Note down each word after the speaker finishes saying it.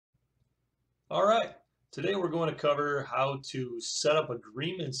All right, today we're going to cover how to set up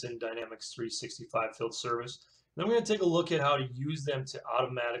agreements in Dynamics 365 Field Service. Then we're going to take a look at how to use them to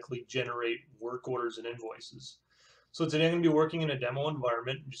automatically generate work orders and invoices. So today I'm going to be working in a demo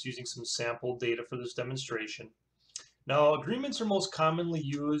environment, just using some sample data for this demonstration. Now, agreements are most commonly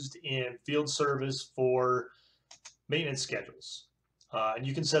used in field service for maintenance schedules. And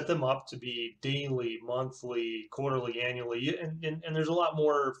you can set them up to be daily, monthly, quarterly, annually, and there's a lot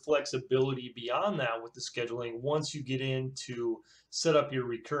more flexibility beyond that with the scheduling once you get into set up your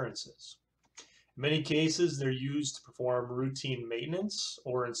recurrences. In many cases, they're used to perform routine maintenance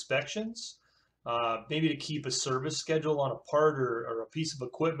or inspections, maybe to keep a service schedule on a part or a piece of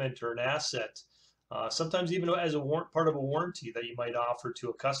equipment or an asset, sometimes even as a part of a warranty that you might offer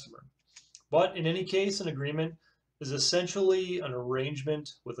to a customer. But in any case, an agreement is essentially an arrangement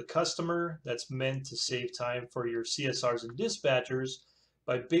with a customer that's meant to save time for your CSRs and dispatchers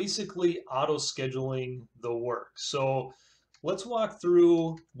by basically auto scheduling the work. So let's walk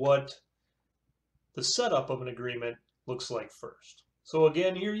through what the setup of an agreement looks like first. So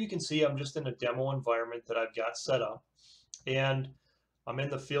again, here you can see I'm just in a demo environment that I've got set up, and I'm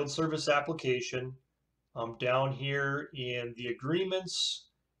in the field service application. I'm down here in the agreements,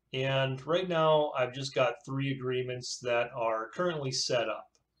 and right now I've just got 3 agreements that are currently set up.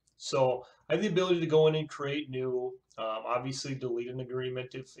 So I have the ability to go in and create new, obviously delete an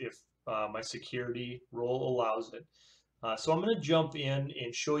agreement if my security role allows it. So I'm going to jump in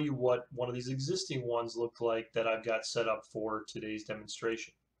and show you what one of these existing ones look like that I've got set up for today's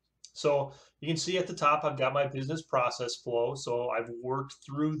demonstration. So you can see at the top I've got my business process flow. So I've worked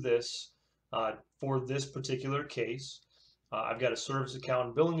through this for this particular case. I've got a service account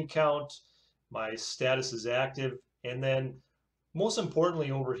and billing account. My status is active. And then most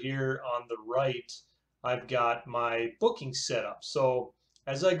importantly over here on the right, I've got my booking set up. So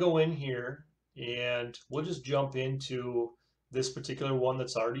as I go in here, and we'll just jump into this particular one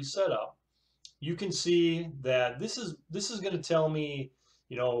that's already set up, you can see that this is going to tell me,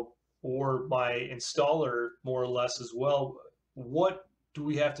 or my installer more or less as well, what do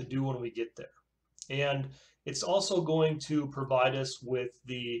we have to do when we get there. And it's also going to provide us with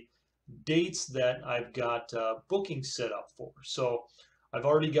the dates that I've got bookings set up for. So I've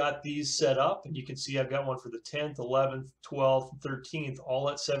already got these set up, and you can see I've got one for the 10th, 11th, 12th, 13th, all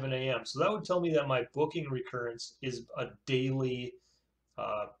at 7 a.m. So that would tell me that my booking recurrence is a daily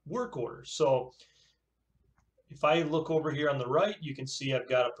work order. So if I look over here on the right, you can see I've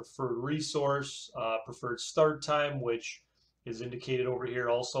got a preferred resource, preferred start time, which is indicated over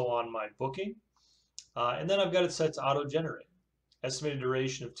here also on my booking. And then I've got it set to auto-generate. Estimated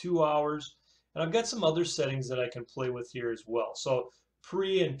duration of 2 hours. And I've got some other settings that I can play with here as well. So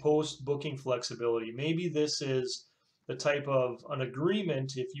pre and post booking flexibility. Maybe this is the type of an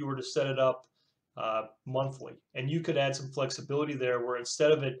agreement if you were to set it up monthly. And you could add some flexibility there where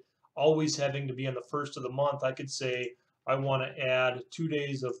instead of it always having to be on the first of the month, I could say I want to add 2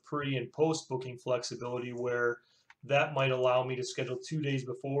 days of pre and post booking flexibility where that might allow me to schedule 2 days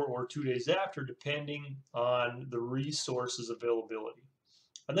before or 2 days after, depending on the resources availability.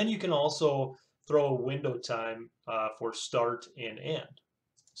 And then you can also throw a window time for start and end.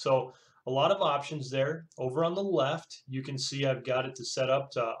 So a lot of options there. Over on the left, you can see I've got it to set up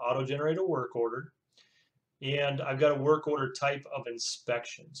to auto-generate a work order. And I've got a work order type of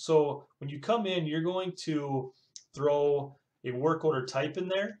inspection. So when you come in, you're going to throw a work order type in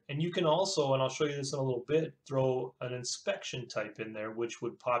there, and you can also, and I'll show you this in a little bit, throw an inspection type in there, which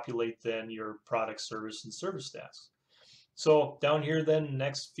would populate then your product, service, and service tasks. So down here then,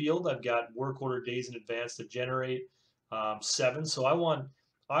 next field, I've got work order days in advance to generate 7. So I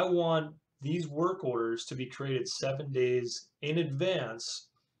want these work orders to be created 7 days in advance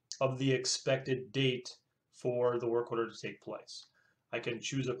of the expected date for the work order to take place. I can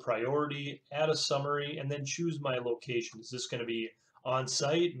choose a priority, add a summary, and then choose my location. Is this going to be on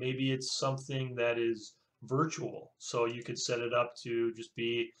site? Maybe it's something that is virtual. So you could set it up to just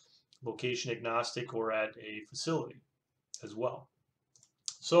be location agnostic or at a facility as well.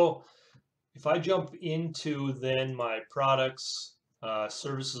 So if I jump into then my products,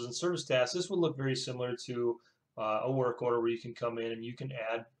 services, and service tasks, this would look very similar to a work order where you can come in and you can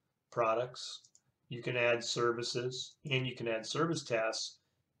add products, you can add services, and you can add service tasks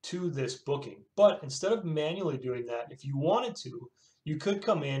to this booking. But instead of manually doing that, if you wanted to, you could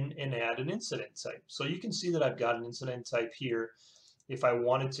come in and add an incident type. So you can see that I've got an incident type here. If I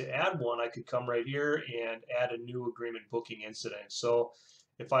wanted to add one, I could come right here and add a new agreement booking incident. So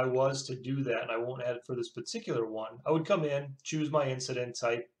if I was to do that, and I won't add it for this particular one, I would come in, choose my incident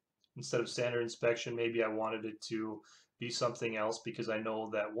type. Instead of standard inspection, maybe I wanted it to be something else because I know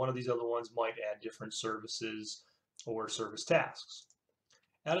that one of these other ones might add different services or service tasks.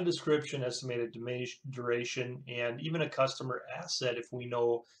 Add a description, estimated duration, and even a customer asset if we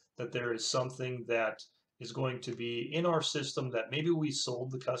know that there is something that is going to be in our system that maybe we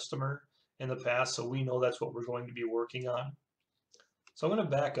sold the customer in the past, so we know that's what we're going to be working on. So I'm going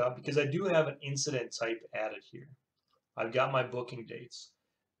to back up because I do have an incident type added here. I've got my booking dates.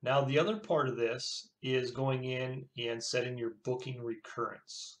 Now the other part of this is going in and setting your booking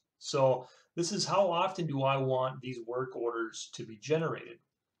recurrence. So this is how often do I want these work orders to be generated.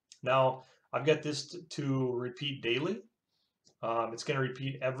 Now I've got this to repeat daily. It's going to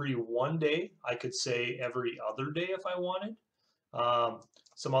repeat every 1 day. I could say every other day if I wanted.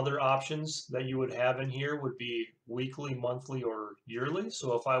 Some other options that you would have in here would be weekly, monthly, or yearly.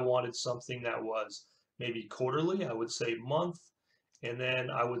 So if I wanted something that was maybe quarterly, I would say month, and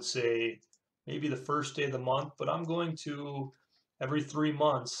then I would say maybe the first day of the month, but I'm going to every 3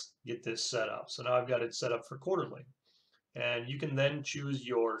 months get this set up. So now I've got it set up for quarterly. And you can then choose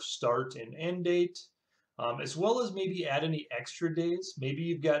your start and end date, as well as maybe add any extra days. Maybe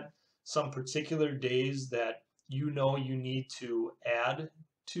you've got some particular days that you know you need to add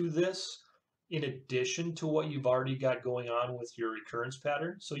to this in addition to what you've already got going on with your recurrence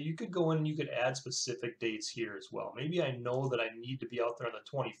pattern. So you could go in and you could add specific dates here as well. Maybe I know that I need to be out there on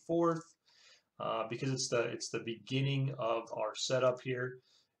the 24th because it's the beginning of our setup here.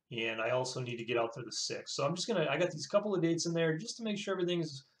 And I also need to get out there the 6th. So I got these couple of dates in there just to make sure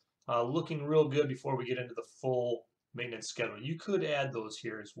everything's looking real good before we get into the full maintenance schedule. You could add those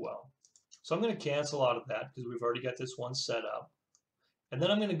here as well. So I'm going to cancel out of that because we've already got this one set up. And then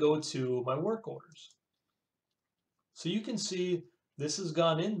I'm going to go to my work orders. So you can see this has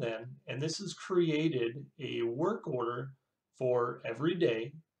gone in then, and this has created a work order for every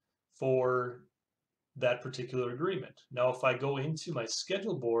day for that particular agreement. Now, if I go into my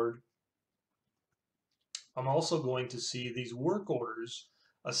schedule board, I'm also going to see these work orders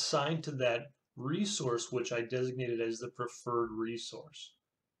assigned to that resource which I designated as the preferred resource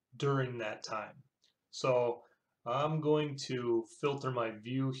during that time. So I'm going to filter my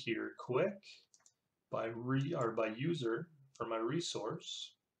view here quick by user for my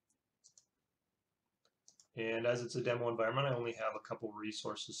resource. And as it's a demo environment, I only have a couple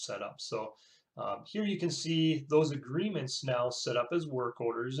resources set up. So here you can see those agreements now set up as work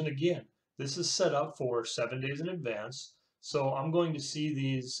orders. And again, this is set up for 7 days in advance. So I'm going to see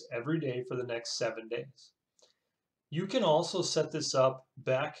these every day for the next 7 days. You can also set this up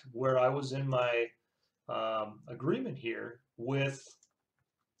back where I was in my agreement here with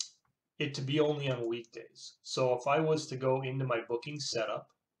it to be only on weekdays. So if I was to go into my booking setup,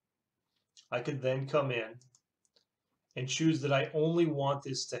 I could then come in and choose that I only want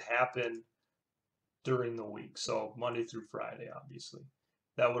this to happen during the week. So Monday through Friday, obviously.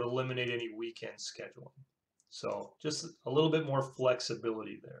 That would eliminate any weekend scheduling. So just a little bit more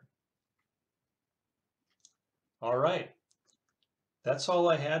flexibility there. All right. That's all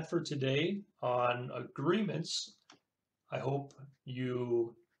I had for today on agreements. I hope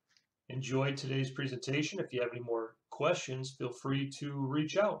you enjoyed today's presentation. If you have any more questions, feel free to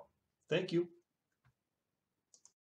reach out. Thank you.